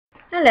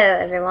Hello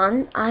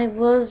everyone, I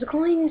was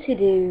going to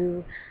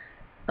do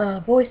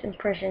a voice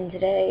impression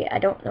today. I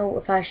don't know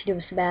if I should do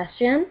a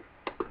Sebastian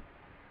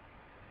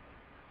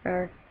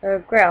or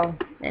Grell,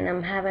 and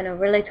I'm having a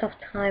really tough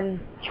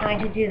time trying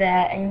to do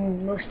that,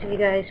 and most of you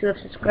guys who have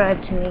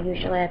subscribed to me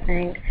usually, I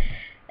think,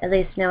 at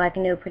least know I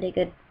can do pretty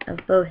good of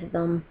both of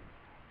them.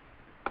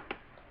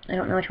 I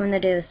don't know which one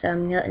to do, so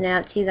I'm letting it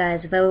out to you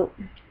guys. Vote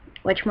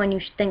which one you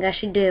think I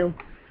should do.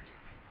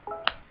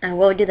 I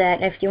will do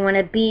that. If you want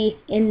to be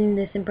in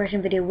this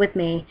impression video with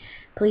me,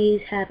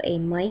 please have a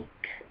mic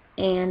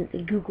and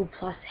the Google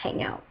Plus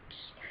Hangouts.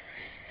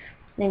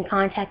 Then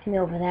contact me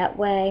over that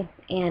way,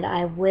 and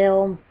I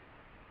will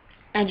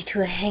add you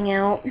to a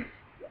Hangout,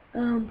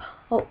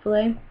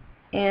 hopefully,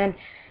 and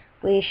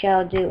we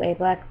shall do a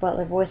Black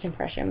Butler voice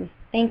impression.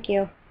 Thank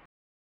you.